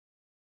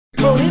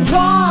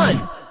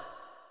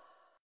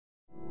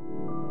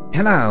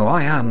Hello,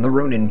 I am the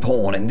Ronin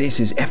Pawn, and this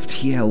is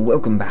FTL.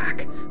 Welcome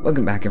back.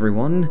 Welcome back,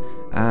 everyone,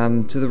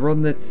 to the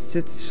run that's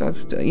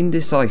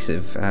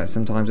indecisive.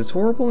 Sometimes it's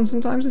horrible, and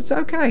sometimes it's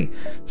okay.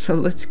 So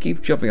let's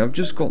keep jumping. I've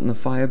just gotten the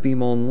fire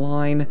beam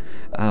online.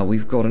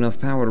 We've got enough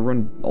power to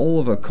run all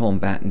of our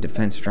combat and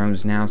defense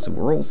drones now, so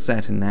we're all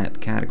set in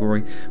that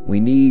category. We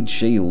need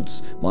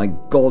shields. My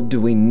God,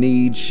 do we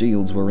need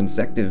shields? We're in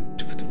sector,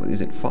 is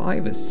it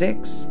 5 or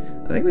 6?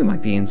 I think we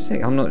might be in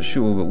 6, I'm not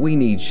sure, but we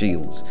need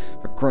shields.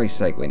 For Christ's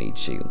sake, we need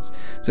shields.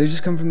 So we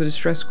just come from the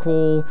distress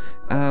call,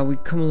 we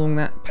come along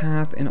that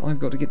path, and I've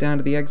got to get down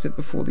to the exit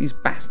before these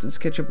bastards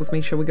catch up with me.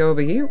 Shall we go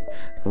over here?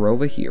 Or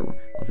over here?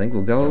 I think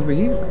we'll go over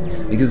here,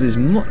 because there's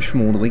much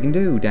more that we can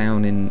do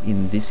down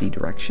in this-y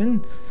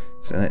direction.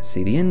 So let's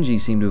see, the NG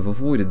seem to have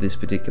avoided this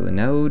particular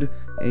node.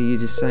 You're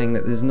just saying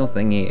that there's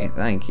nothing here.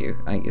 Thank you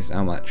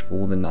so much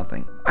for the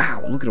nothing.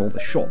 Wow, look at all the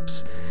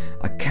shops.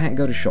 I can't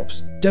go to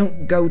shops.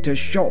 Don't go to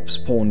shops,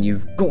 Pawn.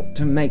 You've got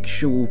to make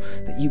sure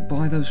that you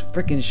buy those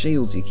frickin'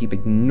 shields you keep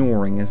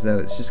ignoring as though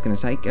it's just going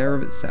to take care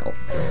of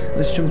itself.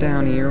 Let's jump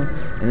down here,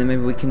 and then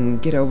maybe we can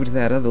get over to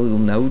that other little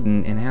node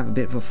and have a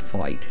bit of a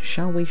fight.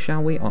 Shall we,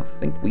 shall we? I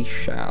think we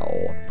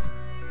shall.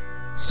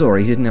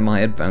 Sorry, didn't have my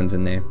headphones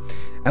in there.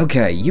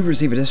 Okay, you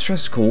receive a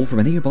distress call from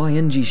a nearby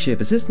NG ship.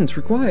 Assistance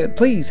required.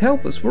 Please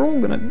help us. We're all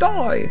gonna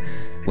die.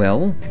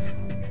 Well,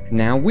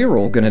 now we're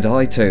all gonna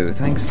die too.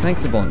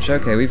 Thanks a bunch.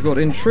 Okay, we've got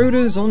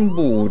intruders on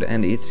board,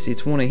 and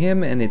it's one of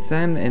him, and it's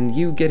them, and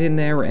you get in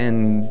there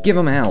and give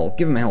them hell.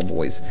 Give them hell,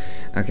 boys.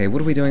 Okay,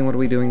 what are we doing? What are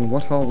we doing?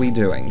 What are we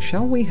doing?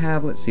 Shall we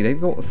have, let's see,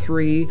 they've got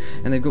 3,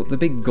 and they've got the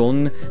big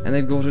gun, and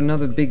they've got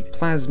another big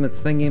plasma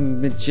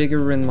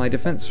thingy-majigger, and my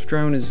defense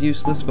drone is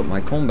useless, but my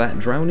combat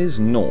drone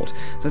is not.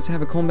 So let's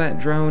have a combat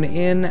drone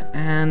in,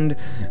 and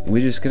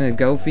we're just gonna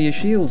go for your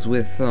shields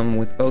with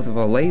both of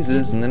our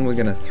lasers, and then we're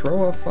gonna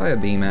throw a fire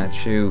beam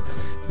at you.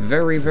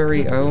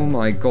 Very, oh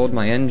my God,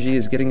 my NG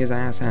is getting his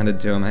ass handed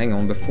to him. Hang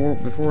on,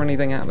 before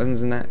anything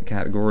happens in that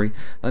category,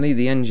 I need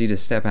the NG to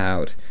step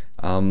out,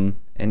 and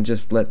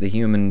just let the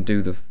human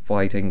do the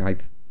fighting, I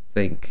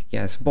think.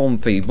 Yes,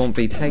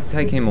 Bombfy,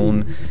 take him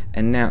on,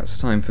 and now it's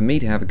time for me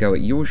to have a go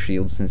at your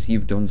shield since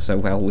you've done so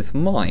well with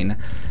mine.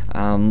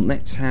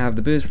 Let's have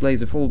the burst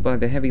laser followed by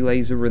the heavy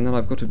laser, and then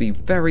I've got to be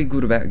very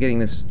good about getting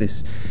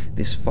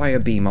this fire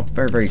beam up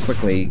very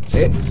quickly.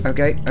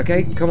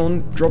 Okay, come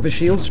on, drop his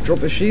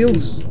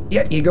shields.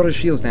 Yeah, you got his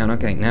shields down.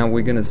 Okay, now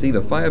we're gonna see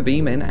the fire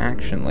beam in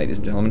action, ladies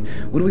and gentlemen.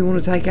 What do we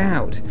want to take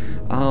out?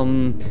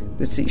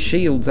 Let's see,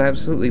 shields,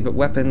 absolutely, but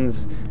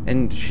weapons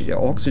and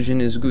oxygen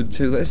is good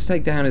too. Let's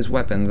take down his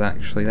weapons,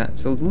 actually.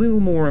 That's a little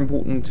more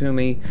important to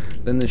me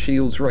than the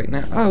shields right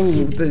now. Oh,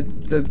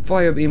 the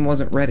fire beam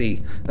wasn't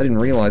ready. I didn't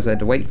realize I had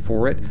to wait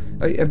for it.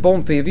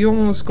 Bombfy, have you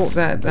almost got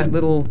that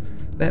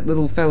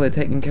little fella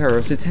taken care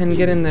of? To 10,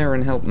 get in there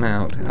and help him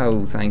out.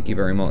 Oh, thank you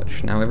very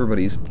much. Now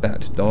everybody's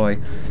about to die.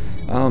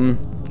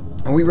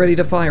 Are we ready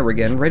to fire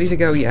again? Ready to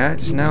go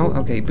yet? No?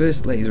 Okay,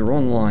 burst laser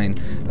online.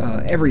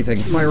 Everything.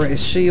 Fire at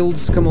his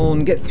shields. Come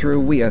on, get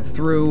through. We are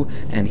through.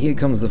 And here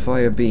comes the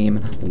fire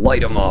beam.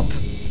 Light him up.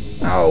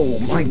 Oh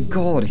my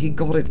God, he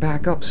got it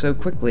back up so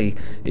quickly.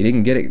 He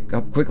didn't get it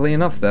up quickly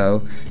enough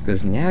though,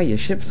 because now your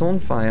ship's on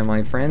fire,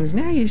 my friends.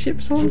 Now your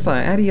ship's on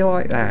fire. How do you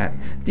like that?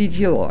 Did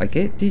you like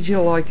it? Did you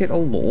like it a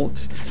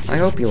lot? I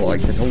hope you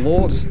liked it a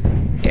lot.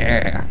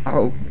 Yeah.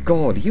 Oh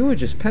God, you would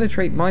just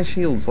penetrate my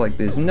shields like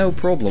there's no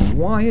problem.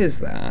 Why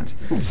is that?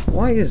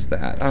 Why is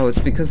that? Oh, it's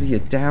because of your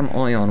damn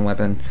ion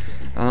weapon.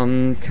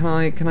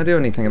 Can I do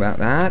anything about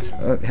that?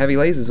 Heavy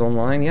lasers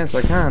online, yes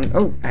I can.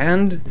 Oh,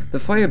 and the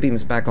fire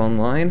beam's back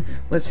online.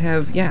 Let's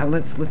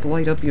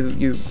light up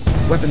your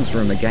weapons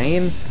room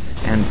again,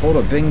 and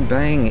bada bing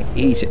bang,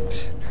 eat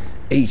it.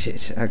 Eat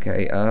it.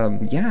 Okay,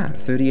 yeah,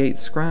 38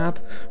 scrap,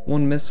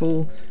 1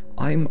 missile.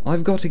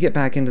 I've got to get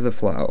back into the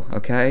flow,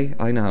 okay?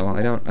 I know,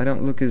 I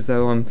don't look as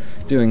though I'm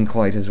doing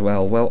quite as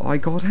well. Well, I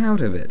got out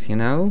of it, you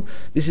know?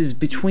 This is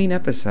between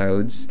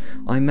episodes.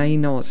 I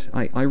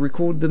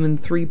record them in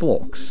 3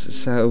 blocks,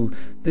 so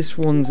this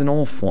one's an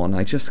off one.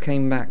 I just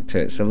came back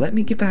to it, so let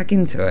me get back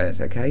into it,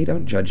 okay?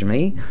 Don't judge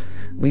me.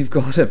 We've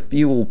got a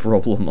fuel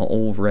problem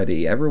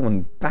already.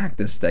 Everyone back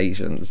to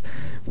stations.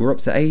 We're up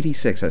to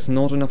 86. That's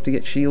not enough to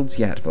get shields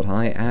yet, but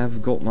I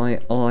have got my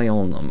eye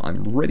on them.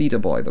 I'm ready to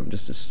buy them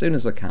just as soon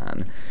as I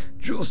can.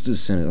 Just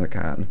as soon as I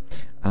can.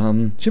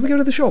 Should we go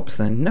to the shops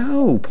then?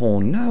 No,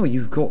 Pawn, no.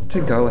 You've got to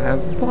go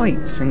have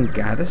fights and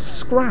gather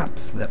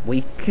scraps that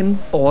we can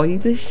buy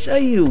the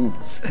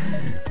shields.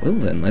 Well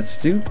then, let's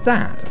do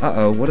that.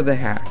 Uh-oh, what do they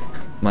have?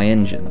 My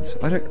engines.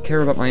 I don't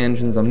care about my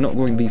engines. I'm not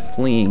going to be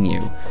fleeing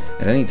you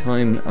at any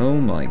time.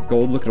 Oh my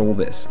God, look at all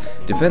this.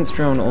 Defense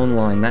drone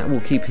online. That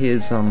will keep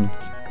his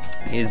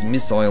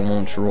missile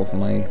launcher off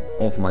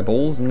my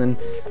balls, and then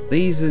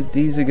these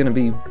are going to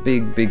be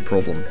big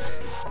problem.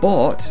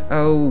 Bot.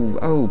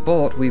 Oh,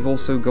 bot. We've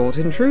also got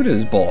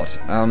intruders. Bot.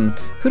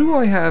 Who do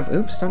I have?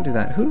 Oops, don't do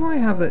that. Who do I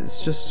have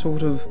that's just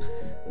sort of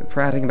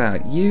prating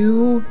about?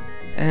 You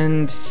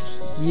and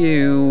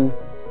you.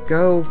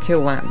 Go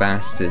kill that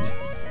bastard.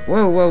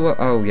 Whoa, whoa, whoa.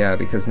 Oh, yeah,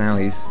 because now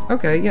he's...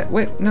 Okay, yeah,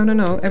 wait,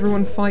 no.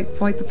 Everyone fight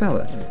the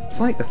fella.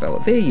 Fight the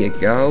fella. There you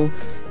go.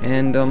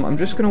 And I'm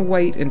just gonna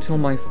wait until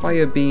my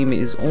fire beam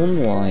is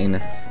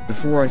online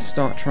before I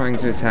start trying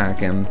to attack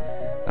him.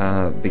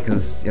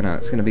 Because, you know,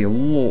 it's gonna be a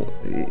lot...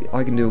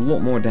 I can do a lot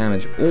more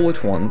damage all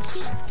at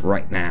once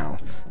right now.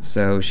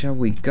 So, shall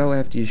we go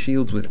after your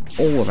shields with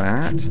all of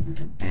that?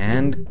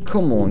 And,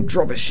 come on,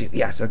 drop a shield.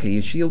 Yes, okay,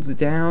 your shields are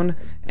down.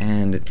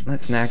 And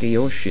let's knacker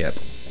your ship.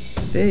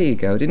 There you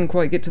go, didn't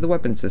quite get to the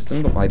weapon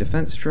system, but my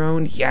defense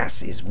drone,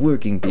 yes, is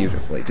working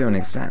beautifully, doing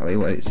exactly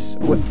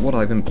what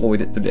I've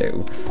employed it to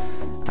do.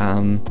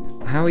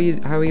 How are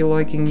you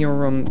liking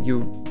your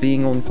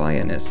being on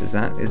fireness? Is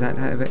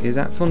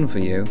that fun for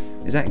you?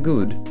 Is that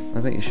good?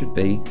 I think it should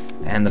be.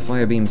 And the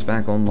fire beam's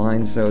back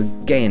online, so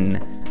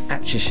again,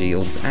 at your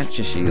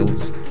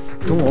shields.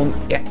 Come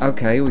on, yeah,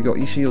 okay, we got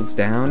your shields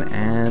down,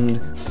 and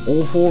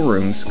all 4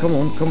 rooms, come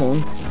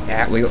on.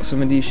 Yeah, we got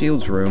some into your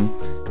shields room.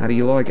 How do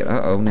you like it?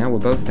 Uh-oh, now we're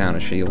both down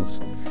as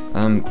shields.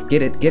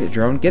 Get it,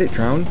 drone.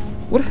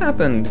 What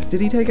happened? Did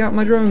he take out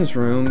my drone's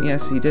room?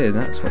 Yes, he did,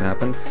 that's what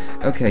happened.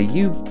 Okay,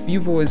 you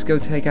boys go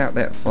take out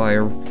that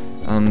fire,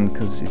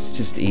 because it's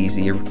just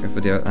easier if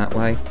we do it that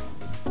way.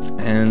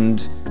 And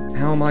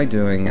how am I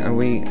doing? Are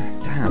we...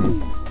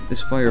 Damn.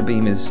 This fire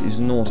beam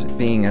is not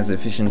being as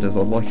efficient as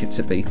I'd like it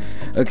to be.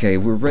 Okay,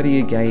 we're ready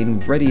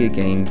again.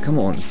 Come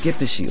on, get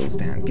the shields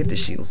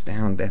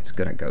down. That's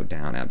gonna go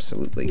down,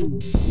 absolutely.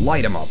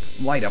 Light them up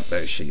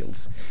those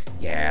shields.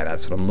 Yeah,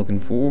 that's what I'm looking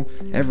for.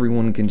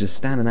 Everyone can just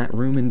stand in that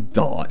room and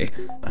die.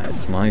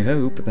 That's my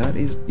hope. That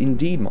is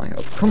indeed my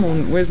hope. Come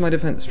on, where's my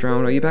defense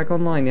drone? Are you back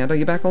online yet?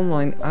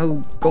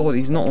 Oh god,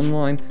 he's not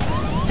online.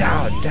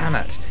 Damn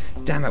it.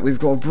 Damn it, we've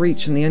got a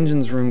breach in the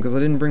engines room because I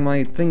didn't bring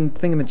my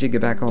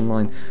thingamajigger back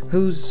online.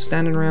 Who's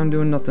standing around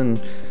doing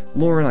nothing?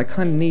 Lauren, I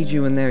kind of need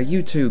you in there.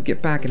 You two,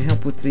 get back and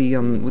help with the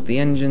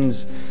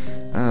engines.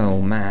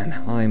 Oh man,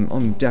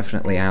 I'm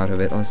definitely out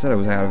of it. I said I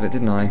was out of it,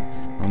 didn't I?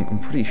 I'm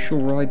pretty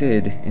sure I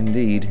did,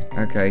 indeed.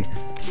 Okay,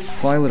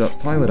 pile it up.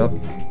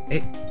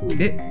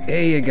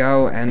 There you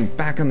go, and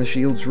back in the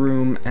shields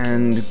room,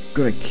 and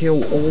gonna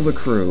kill all the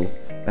crew.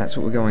 That's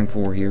what we're going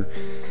for here.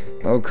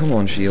 Oh, come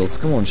on, shields,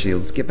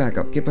 get back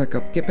up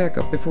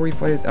before he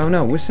fights. Oh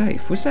no, we're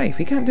safe,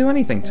 he can't do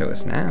anything to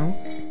us now.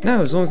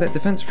 No, as long as that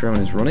defense drone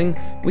is running,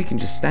 we can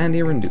just stand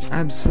here and do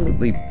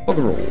absolutely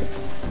bugger all.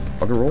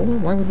 Bugger all?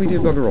 Why would we do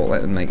bugger all? That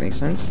doesn't make any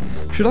sense.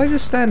 Should I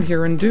just stand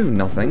here and do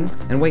nothing,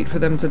 and wait for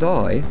them to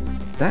die?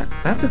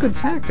 That's a good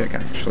tactic,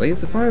 actually.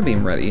 Is the fire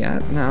beam ready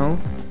yet? No.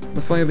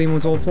 The fire beam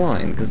was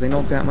offline because they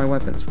knocked out my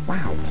weapons.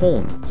 Wow,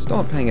 Pawn,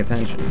 start paying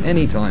attention.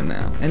 Anytime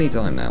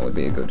now would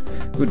be a good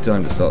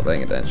time to start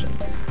paying attention.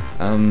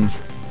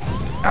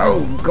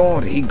 Oh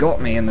god, he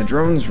got me in the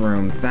drones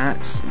room.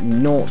 That's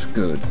not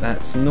good.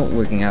 That's not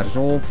working out at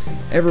all.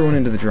 Everyone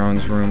into the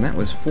drones room. That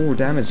was 4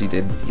 damage he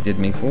did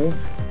me for.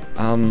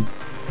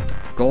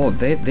 God,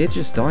 they're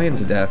just dying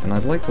to death, and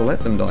I'd like to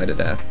let them die to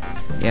death.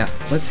 Yeah,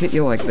 let's hit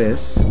you like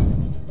this.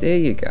 There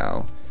you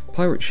go.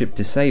 Pirate ship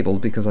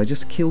disabled because I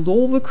just killed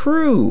all the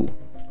crew!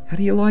 How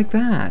do you like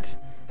that?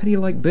 How do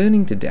you like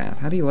burning to death?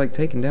 How do you like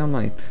taking down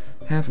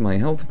half of my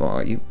health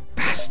bar, you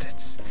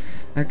bastards?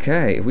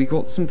 Okay, we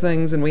got some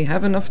things and we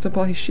have enough to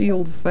buy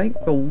shields, thank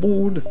the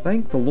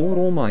Lord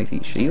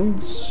Almighty.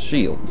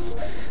 Shields.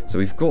 So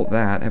we've got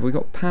that. Have we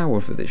got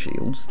power for the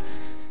shields?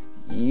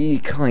 Yeah,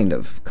 kind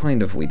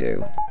of we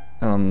do.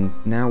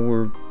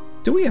 Now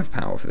do we have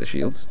power for the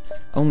shields?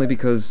 Only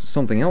because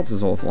something else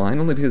is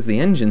offline, only because the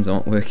engines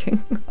aren't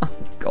working. Oh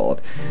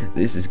god,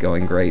 this is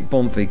going great.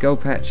 Bombfy, go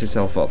patch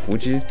yourself up,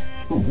 would you?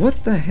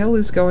 What the hell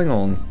is going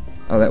on?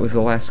 Oh, that was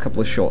the last couple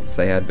of shots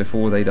they had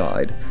before they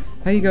died.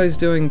 How you guys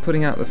doing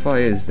putting out the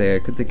fires there?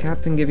 Could the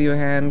captain give you a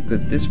hand?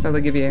 Could this fella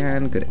give you a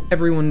hand? Could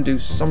everyone do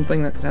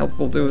something that's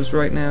helpful to us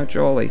right now?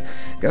 Charlie,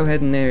 go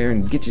ahead in there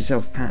and get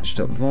yourself patched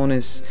up.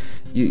 Varnis,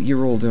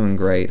 you're all doing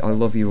great. I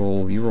love you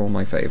all. You're all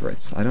my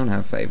favorites. I don't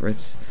have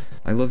favorites.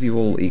 I love you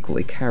all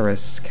equally.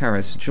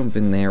 Karis, jump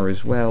in there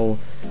as well.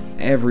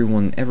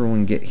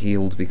 Everyone get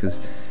healed because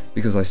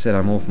I said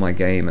I'm off my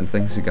game and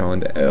things are going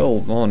to hell.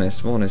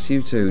 Varnis,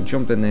 you two,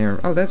 jump in there.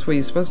 Oh, that's where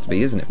you're supposed to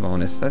be, isn't it,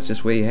 Varnis? That's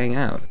just where you hang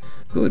out.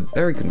 Good,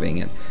 very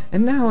convenient.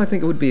 And now I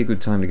think it would be a good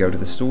time to go to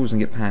the stores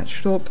and get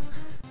patched up.